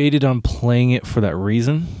debated on playing it for that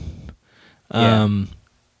reason. But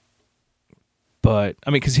I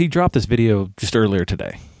mean, because he dropped this video just earlier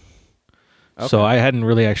today, so I hadn't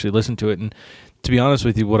really actually listened to it. And to be honest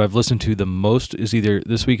with you, what I've listened to the most is either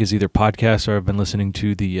podcasts, or I've been listening to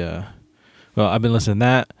I've been listening to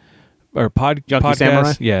that or podcast.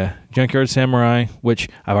 Samurai? Yeah, Junkyard Samurai, which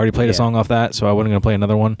I've already played a song off that, so I wasn't going to play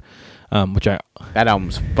another one. that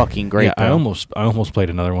album's fucking great. Yeah, I almost played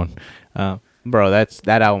another one. Bro,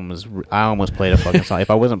 that album is. I almost played a fucking song.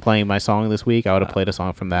 If I wasn't playing my song this week, I would have played a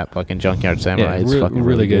song from that fucking Junkyard Samurai. Yeah, it's fucking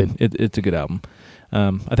really good. It's a good album.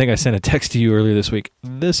 I think I sent a text to you earlier this week.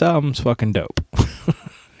 This album's fucking dope.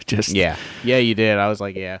 Yeah, you did. I was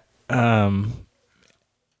like, yeah. And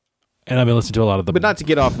I've been listening to a lot of them. But not to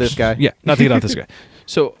get off this guy. Yeah, not to get off this guy.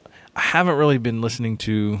 So I haven't really been listening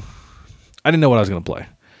to. I didn't know what I was going to play.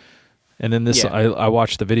 And then this, I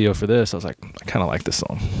watched the video for this. I was like, I kind of like this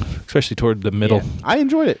song, especially toward the middle. Yeah, I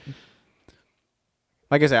enjoyed it.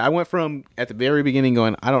 Like I said, I went from at the very beginning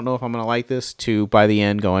going, I don't know if I'm going to like this, to by the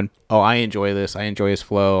end going, oh, I enjoy this. I enjoy his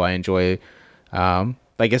flow. I enjoy, like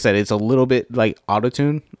I said, it's a little bit like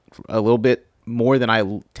auto-tune, a little bit more than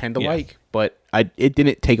I tend to like, but it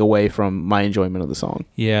didn't take away from my enjoyment of the song.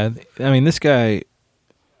 Yeah. I mean, this guy,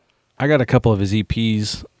 I got a couple of his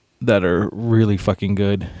EPs that are really fucking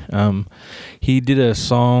good. He did a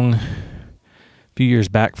song a few years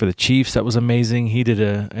back for the Chiefs that was amazing. He did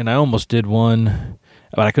and I almost did one,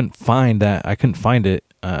 but I couldn't find that. I couldn't find it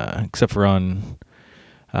except for on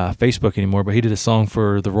Facebook anymore. But he did a song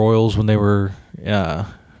for the Royals when they were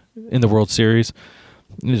in the World Series.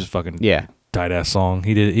 It was a fucking tight ass song.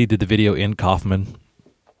 He did the video in Kaufman.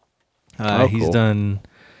 He's cool. done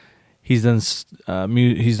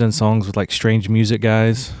songs with like Strange Music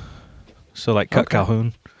guys. So like Cut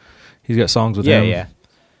Calhoun, he's got songs with him. Yeah.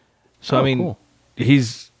 So I mean,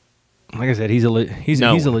 he's like I said, he's a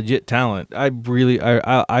legit talent. I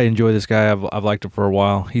enjoy this guy. I've liked him for a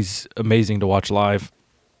while. He's amazing to watch live,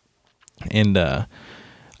 and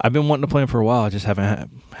I've been wanting to play him for a while. I just haven't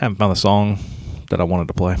found the song that I wanted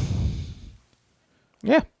to play.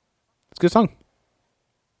 Yeah, it's a good song.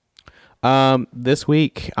 This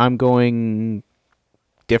week I'm going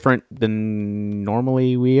different than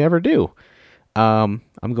normally we ever do. I'm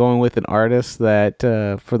going with an artist that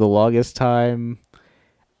for the longest time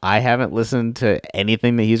I haven't listened to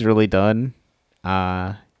anything that he's really done,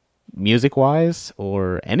 music wise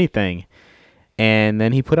or anything. And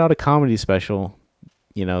then he put out a comedy special,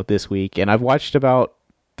 this week, and I've watched about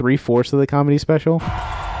 3/4 of the comedy special.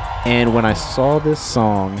 And when I saw this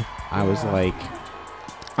song, I was like,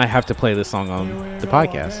 I have to play this song on the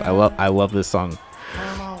podcast. I love this song.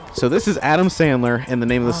 So this is Adam Sandler, and the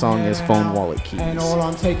name of the song is Phone Wallet Keys. And all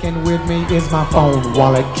I'm taking with me is my phone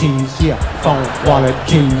wallet keys. Yeah, phone wallet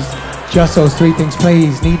keys. Just those three things,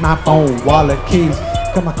 please. Need my phone wallet keys.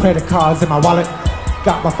 Got my credit cards in my wallet.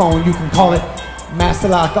 Got my phone, you can call it. Master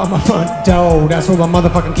lock on my front door. That's where my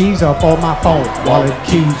motherfucking keys are for. My phone wallet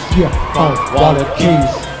keys. Yeah, phone wallet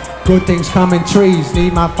keys. Good things come in trees,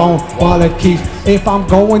 need my phone wallet keys. If I'm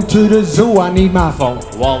going to the zoo, I need my phone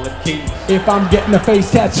wallet keys. If I'm getting a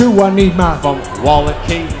face tattoo, I need my phone wallet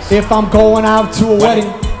keys. If I'm going out to a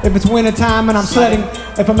wedding, if it's winter time and I'm sledding,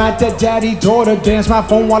 if I'm at that daddy-daughter dance, my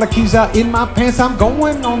phone wallet keys are in my pants. I'm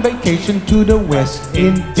going on vacation to the West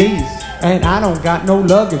Indies, and I don't got no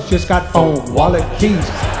luggage, just got phone wallet keys.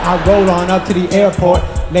 I roll on up to the airport,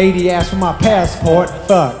 lady asked for my passport,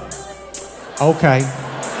 fuck. Okay.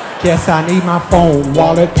 Yes, I need my phone,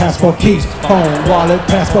 wallet, passport, keys. Phone, wallet,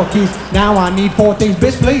 passport, keys. Now I need 4 things,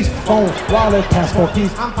 bitch, please. Phone, wallet, passport,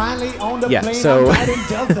 keys. I'm finally on the plane. So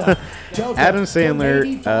Adam Sandler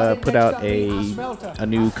put out a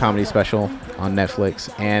new comedy special on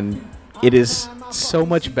Netflix, and it is so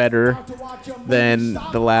much better than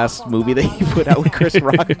the last movie that he put out with Chris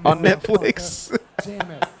Rock on Netflix.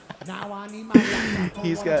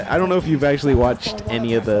 He's got. I don't know if you've actually watched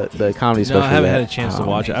any of the comedy specials. No, I haven't had a chance to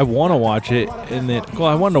watch it. I want to watch it, and then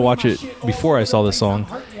I wanted to watch it before I saw this song,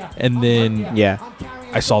 and then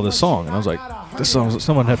I saw this song, and I was like, this song.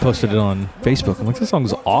 Someone had posted it on Facebook. I'm like, this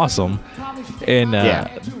song's awesome, and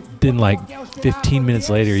then like 15 minutes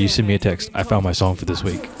later, you send me a text. I found my song for this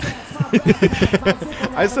week.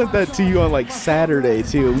 I sent that to you on like Saturday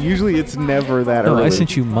too. Usually it's never that early. I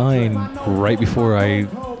sent you mine right before I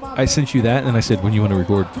sent you that, and then I said, when you want to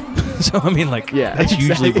record. So, I mean, like, that's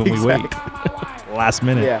usually when we wait. Last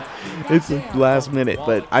minute. Yeah, it's last minute.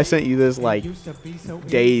 But I sent you this, like,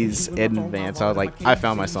 days in advance. I was like, I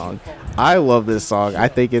found my song. I love this song. I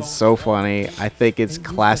think it's so funny. I think it's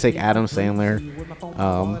classic Adam Sandler.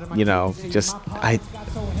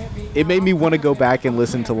 It made me want to go back and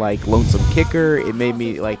listen to, like, Lonesome Kicker. It made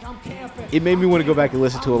me want to go back and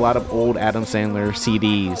listen to a lot of old Adam Sandler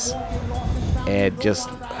CDs. And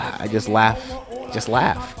I just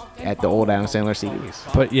laugh at the old Adam Sandler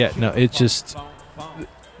CDs. But yeah, no, it just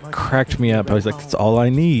cracked me up. I was like, that's all I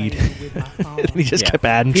need. And he just kept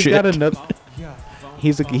adding shit.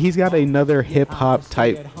 He's got another hip hop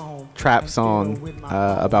type trap song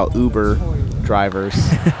about Uber drivers.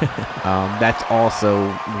 That's also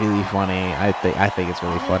really funny. I think it's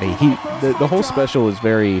really funny. The whole special is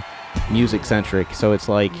very music centric, so it's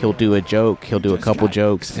like he'll do a joke, he'll do a couple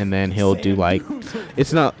jokes, and then he'll do like,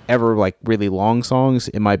 it's not ever like really long songs.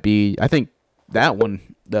 It might be, I think that one,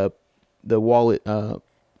 the wallet,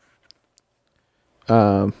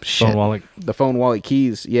 Phone wallet. The phone wallet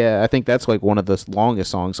keys. Yeah, I think that's like one of the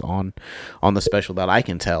longest songs on the special that I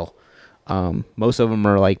can tell. Most of them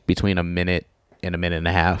are like between a minute and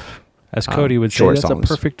a half. As Cody would say, that's songs.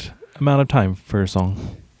 A perfect amount of time for a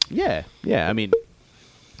song. Yeah. I mean,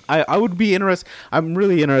 I would be interested. I'm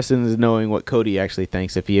really interested in knowing what Cody actually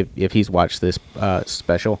thinks if he's watched this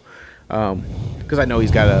special, because I know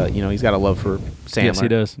he's got a love for Sandler. Yes, he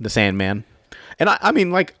does. The Sandman, and I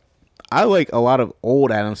mean, like, I like a lot of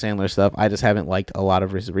old Adam Sandler stuff. I just haven't liked a lot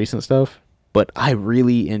of his recent stuff, but I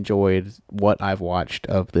really enjoyed what I've watched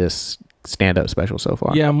of this stand-up special so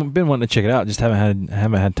far. Yeah, I've been wanting to check it out. Just haven't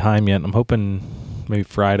had time yet. I'm hoping maybe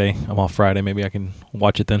Friday. I'm off Friday. Maybe I can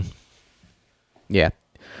watch it then. Yeah.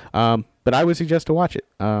 But I would suggest to watch it.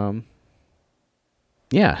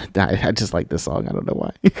 Yeah, I just like this song. I don't know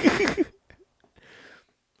why.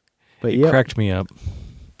 But it cracked me up.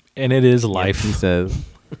 And it is life. He says,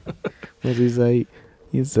 what does he say?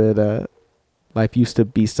 He said, life used to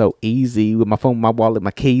be so easy with my phone, my wallet,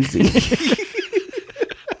 my keys.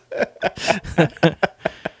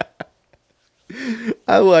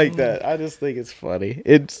 I like that. I just think it's funny.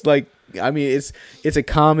 It's like, I mean, it's a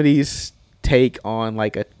comedy's take on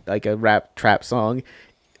like a rap trap song,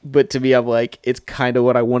 but to me, I'm like, it's kind of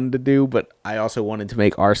what I wanted to do, but I also wanted to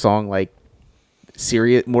make our song like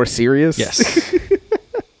more serious. Yes.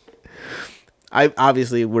 I'm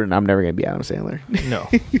never gonna be Adam Sandler. No,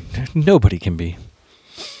 nobody can be.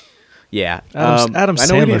 Yeah, Adam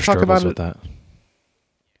Sandler struggles with that.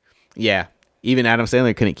 Yeah, even Adam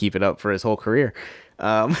Sandler couldn't keep it up for his whole career.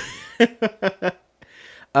 We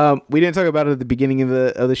didn't talk about it at the beginning of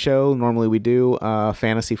the show. Normally we do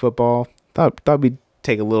fantasy football. Thought we'd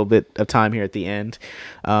take a little bit of time here at the end.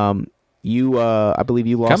 I believe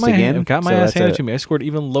you lost again. Got my ass handed to me. I scored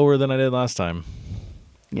even lower than I did last time.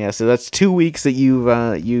 Yeah, so that's 2 weeks that you've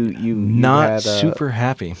not had, super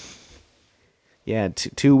happy. Yeah,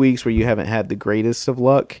 2 weeks where you haven't had the greatest of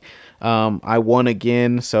luck. I won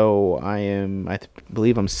again, so I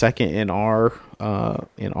believe I'm second in our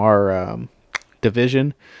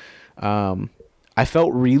division. I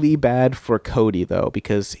felt really bad for Cody though,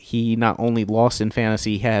 because he not only lost in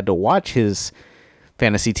fantasy, he had to watch his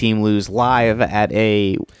fantasy team lose live at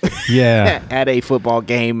a at a football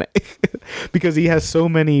game because he has so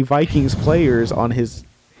many Vikings players on his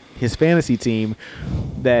fantasy team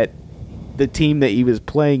that the team that he was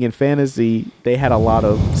playing in fantasy, they had a lot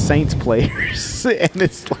of Saints players, and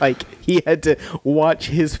it's like he had to watch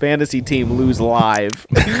his fantasy team lose live.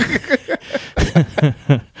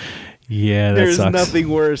 Yeah, there's nothing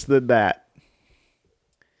worse than that.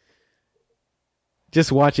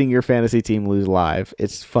 Just watching your fantasy team lose live,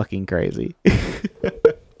 it's fucking crazy.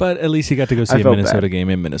 But at least he got to go see a Minnesota game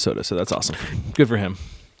in Minnesota, so that's awesome. Good for him.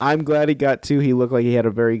 I'm glad he got to. He looked like he had a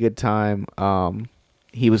very good time.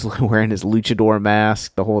 He was wearing his luchador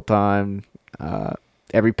mask the whole time.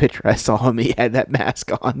 Every picture I saw him, he had that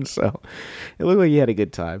mask on, so it looked like he had a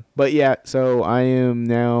good time. But yeah, so I am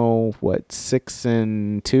now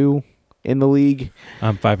 6-2 in the league.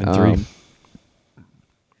 I'm 5-3.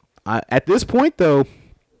 At this point, though,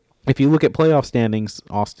 if you look at playoff standings,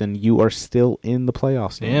 Austin, you are still in the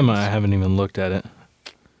playoff standings. Damn, I haven't even looked at it.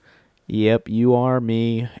 Yep, you are,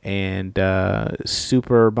 me, and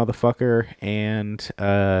Super Motherfucker and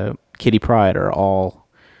Kitty Pryde are all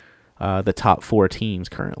the top 4 teams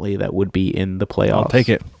currently that would be in the playoffs. I'll take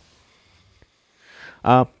it.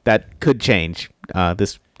 That could change.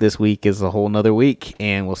 This week is a whole nother week,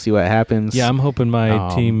 and we'll see what happens. Yeah, I'm hoping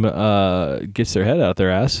my team gets their head out their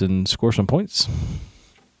ass and score some points.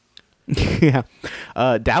 Yeah.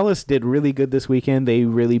 Dallas did really good this weekend. They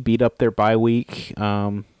really beat up their bye week.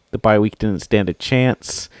 The bye week didn't stand a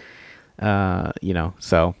chance.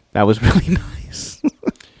 So that was really nice.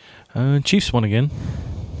 Chiefs won again.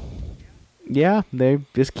 Yeah, they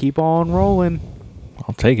just keep on rolling.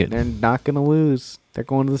 I'll take it. They're not going to lose. They're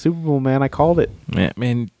going to the Super Bowl, man. I called it.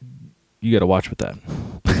 Man, you got to watch with that.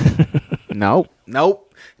 Nope.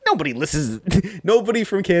 Nobody listens. Nobody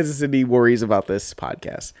from Kansas City worries about this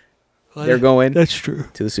podcast. They're going. That's true.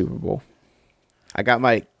 To the Super Bowl. I got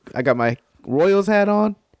my Royals hat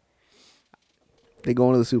on. They're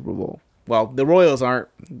going to the Super Bowl. Well, the Royals aren't.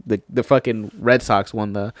 The fucking Red Sox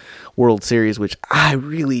won the World Series, which I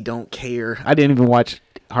really don't care. I didn't even watch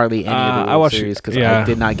hardly any of the World Series because I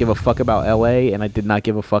did not give a fuck about LA, and I did not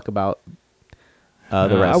give a fuck about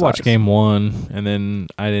The Red I Sox. watched game 1, and then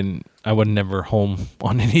I was never home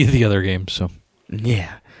on any of the other games. So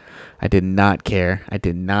yeah, I did not care. I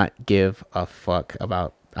did not give a fuck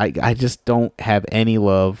about. I just don't have any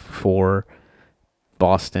love for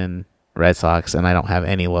Boston Red Sox, and I don't have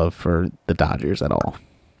any love for the Dodgers at all.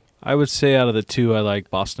 I would say out of the two, I like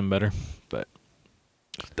Boston better, but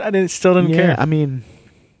I still didn't care. I mean,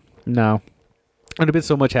 no. I'd have been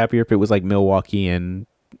so much happier if it was like Milwaukee and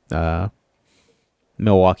the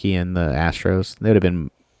Astros. That would have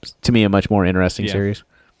been, to me, a much more interesting series.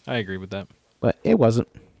 I agree with that. But it wasn't.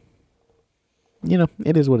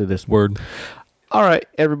 It is what it is. Word. All right,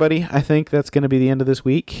 everybody. I think that's going to be the end of this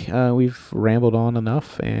week. We've rambled on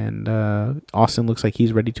enough, and Austin looks like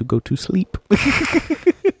he's ready to go to sleep.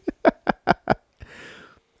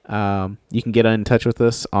 You can get in touch with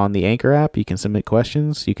us on the Anchor app. You can submit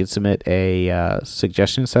questions. You can submit a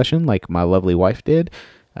suggestion session like my lovely wife did.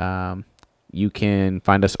 You can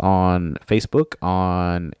find us on Facebook,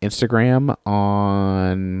 on Instagram,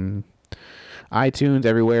 on iTunes,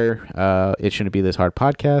 everywhere. It Shouldn't Be This Hard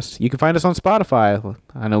podcast. You can find us on Spotify.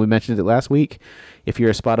 I know we mentioned it last week. If you're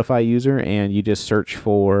a Spotify user and you just search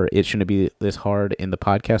for It Shouldn't Be This Hard in the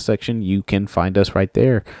podcast section, you can find us right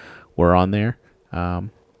there. We're on there.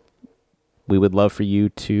 We would love for you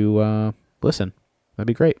to listen. That'd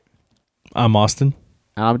be great. I'm Austin.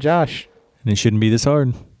 I'm Josh. And it shouldn't be this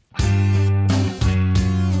hard.